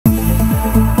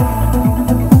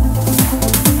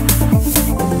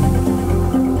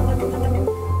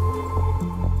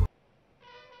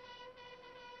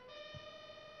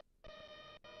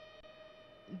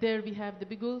There we have the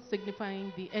bigul signifying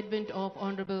the advent of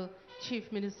Honorable Chief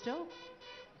Minister.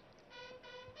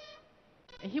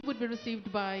 He would be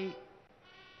received by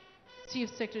Chief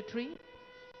Secretary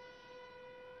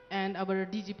and our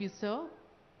DGP sir,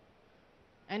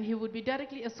 and he would be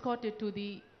directly escorted to the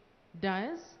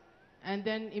dais and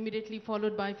then immediately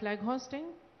followed by flag hosting,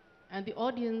 and the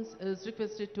audience is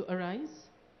requested to arise.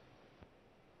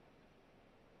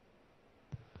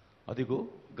 అదిగో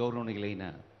గౌరవనీయులైన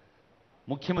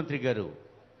ముఖ్యమంత్రి గారు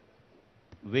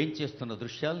వేంచేస్తున్న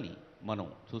దృశ్యాల్ని మనం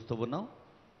చూస్తూ ఉన్నాం.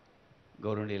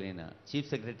 గౌరవనీయులైన chief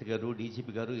secretary గారు,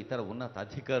 DGP గారు, ఇతర ఉన్నత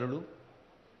అధికారులు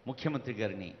ముఖ్యమంత్రి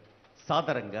గారిని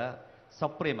సాదరంగా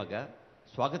సప్రేమగా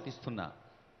స్వాగతిస్తున్న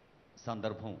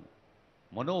సందర్భం,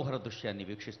 మనోహర దృశ్యాన్ని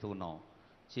వీక్షిస్తూ ఉన్నాం.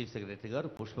 చీఫ్ సెక్రటరీ గారు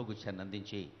పుష్పగుచ్చాన్ని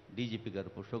అందించి, డీజీపీ గారు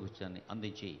పుష్పగుచ్చాన్ని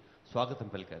అందించి స్వాగతం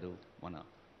పలికారు మన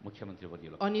ముఖ్యమంత్రి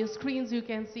వర్యులు. On your screens you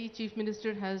can see Chief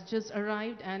Minister has just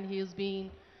arrived and he is being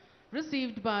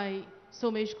received by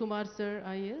Somesh Kumar sir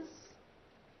IAS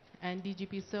and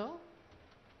DGP sir.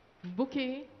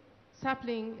 Bouquet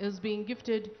sapling is being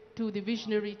gifted to the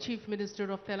visionary Chief Minister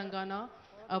of Telangana,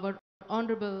 our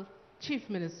Honorable Chief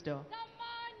Minister.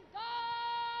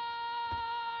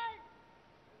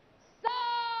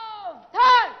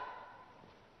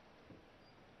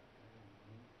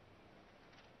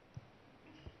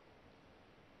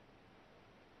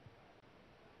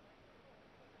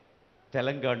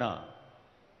 Telangana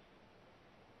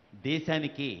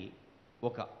దేశానికి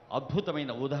ఒక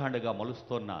అద్భుతమైన ఉదాహరణగా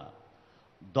మలుస్తోన్న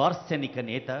దార్శనిక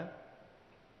నేత,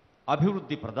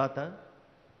 అభివృద్ధి ప్రదాత,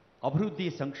 అభివృద్ధి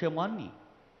సంక్షేమాన్ని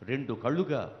రెండు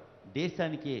కళ్ళుగా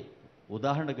దేశానికే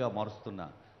ఉదాహరణగా మారుస్తున్న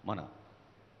మన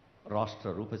రాష్ట్ర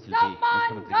రూపశిల్పి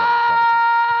ముఖ్యమంత్రి గారు.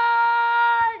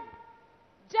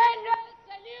 జనరల్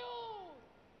సల్యూట్,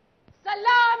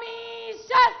 సలామీ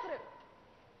శస్త్ర.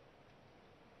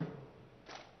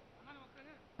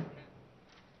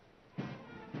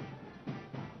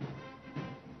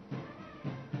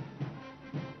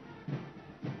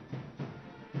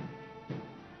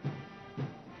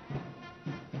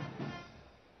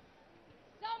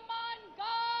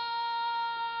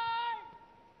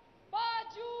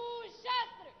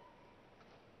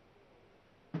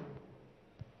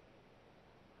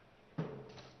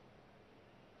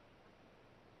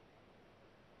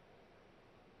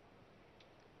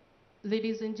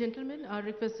 Ladies and gentlemen are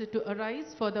requested to arise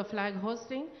for the flag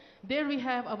hosting. There we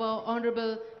have our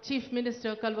Honorable Chief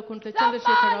Minister Kalvakuntla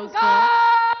Chandrasekhar Rao sir.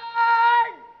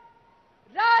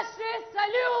 Rashtriya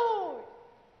salute,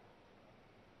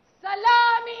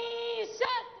 salami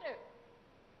shastra.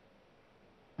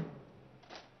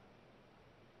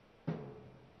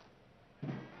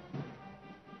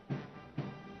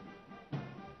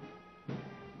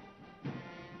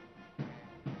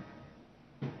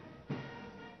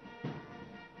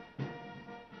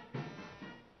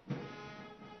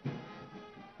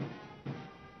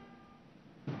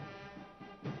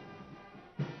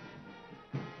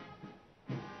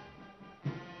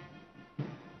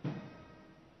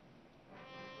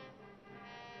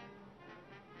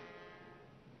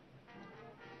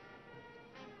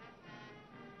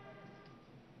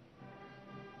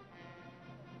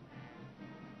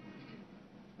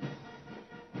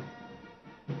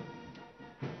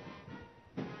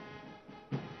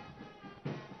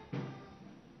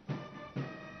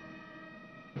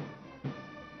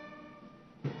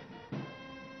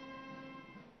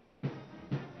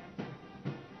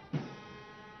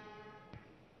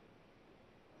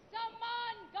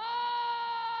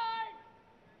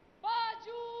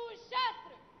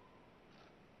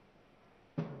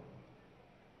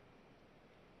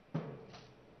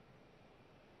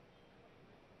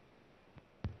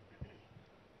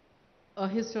 A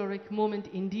historic moment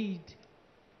indeed,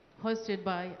 hosted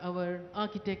by our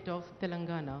architect of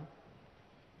Telangana.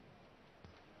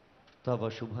 తవ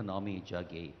శుభ నామే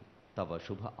జాగే, తవ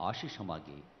శుభ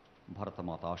ఆశీషమాగే.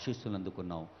 భారతమాత ఆశీస్సులు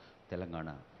అందుకున్నాం, తెలంగాణ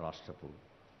రాష్ట్రపు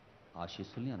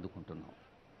ఆశీస్సుల్ని అందుకుంటున్నాం.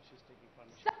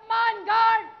 सम्मान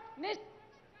guard निश्चित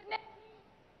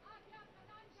आज्ञा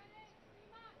प्रदान करें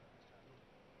श्रीमान.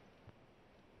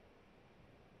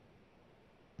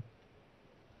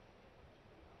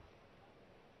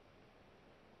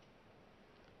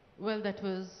 Well, that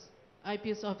was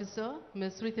IPS officer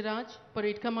Ms. Ritiraj,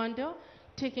 parade commander,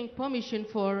 taking permission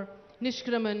for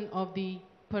Nishkraman of the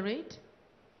parade.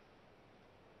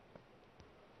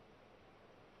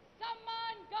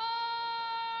 सम्मान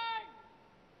गार्ड,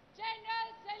 जनरल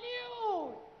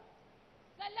सल्यूट,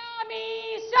 सलामी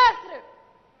शस्त्र.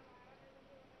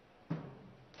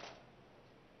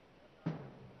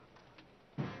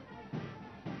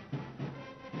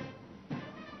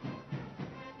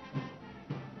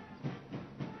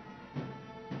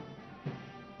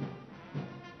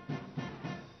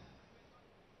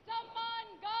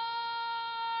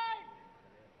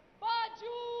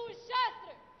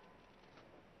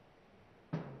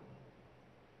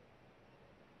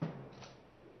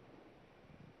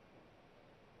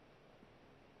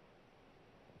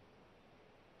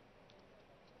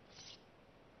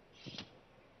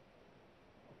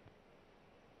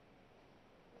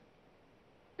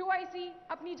 ओवैसी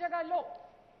अपनी जगह लो।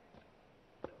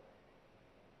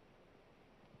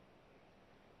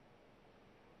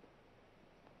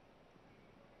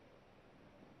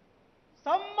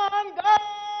 सम्मान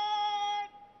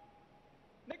गार्ड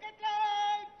निकट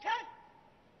छत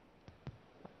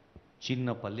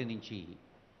చిన్నపల్లి నుంచి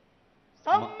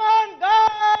सम्मान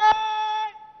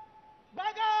गार्ड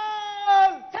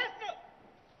बगल छत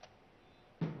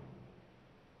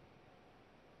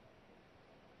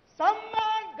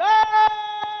सम्मान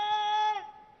गार्ड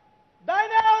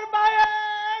दाहिने और बाएं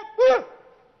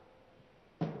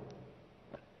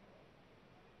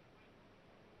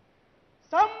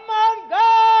सम्मान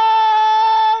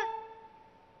गार्ड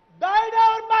दाहिने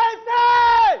और बाएं से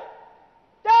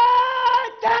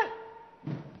चल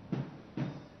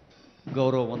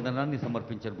గౌరవ వందనాన్ని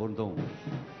సమర్పించిన బృందం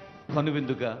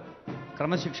కనువిందుగా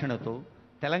క్రమశిక్షణతో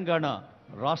తెలంగాణ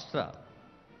రాష్ట్ర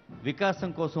వికాసం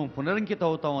కోసం పునరంకితం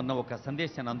అవుతామన్న ఒక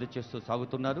సందేశాన్ని అందజేస్తూ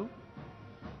సాగుతున్నారు.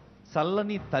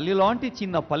 చల్లని తల్లిలాంటి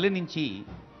చిన్న పల్లె నుంచి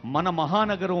మన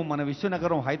మహానగరం, మన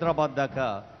విశ్వనగరం హైదరాబాద్ దాకా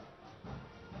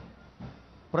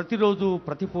ప్రతిరోజు,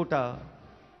 ప్రతి పూట,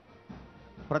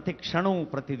 ప్రతి క్షణం,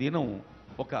 ప్రతిదినం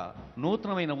ఒక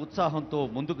నూతనమైన ఉత్సాహంతో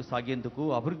ముందుకు సాగేందుకు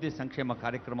అభివృద్ధి సంక్షేమ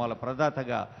కార్యక్రమాల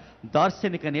ప్రదాతగా,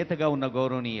 దార్శనిక నేతగా ఉన్న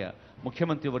గౌరవనీయ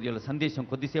ముఖ్యమంత్రి వర్యుల సందేశం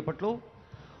కొద్దిసేపట్లో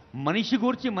మనిషి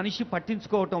గూర్చి మనిషి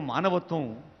పట్టించుకోవటం మానవత్వం,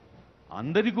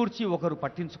 అందరి గూర్చి ఒకరు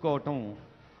పట్టించుకోవటం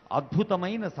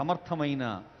అద్భుతమైన, సమర్థమైన,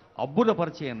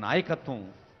 అబ్బురపరిచే నాయకత్వం,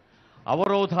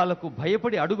 అవరోధాలకు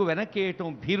భయపడి అడుగు వెనక్కేయటం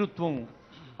భీరుత్వం,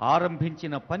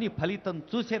 ఆరంభించిన పని ఫలితం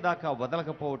చూసేదాకా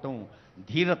వదలకపోవటం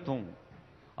ధీరత్వం.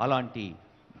 అలాంటి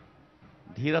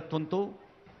ధీరత్వంతో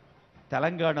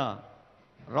తెలంగాణ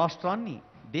రాష్ట్రాన్ని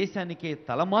దేశానికే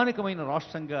తలమానికమైన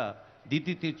రాష్ట్రంగా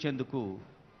దిద్దితీర్చేందుకు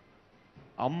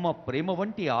అమ్మ ప్రేమ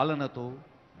వంటి ఆలనతో,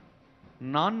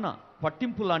 నాన్న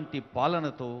పట్టింపు లాంటి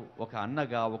పాలనతో ఒక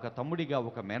అన్నగా, ఒక తమ్ముడిగా,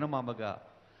 ఒక మేనమామగా,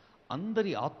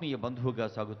 అందరి ఆత్మీయ బంధువుగా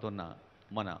సాగుతున్న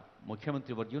మన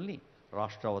ముఖ్యమంత్రి వర్యుల్ని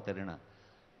రాష్ట్రావతరణ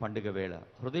పండుగ వేళ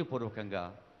హృదయపూర్వకంగా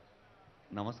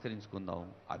నమస్కరించుకుందాం,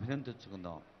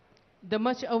 అభినందించుకుందాం. The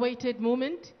much awaited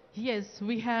moment. Yes,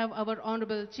 we have our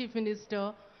Honorable Chief Minister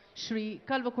Shri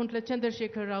Kalvakuntla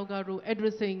Chandrasekhar Rao Garu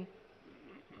addressing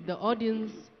the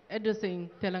audience, addressing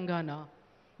Telangana.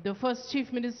 The first Chief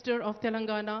Minister of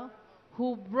Telangana who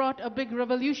brought a big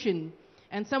revolution,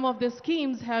 and some of the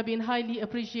schemes have been highly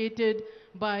appreciated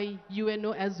by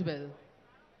UNO as well.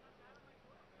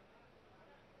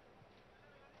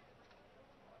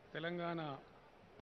 Telangana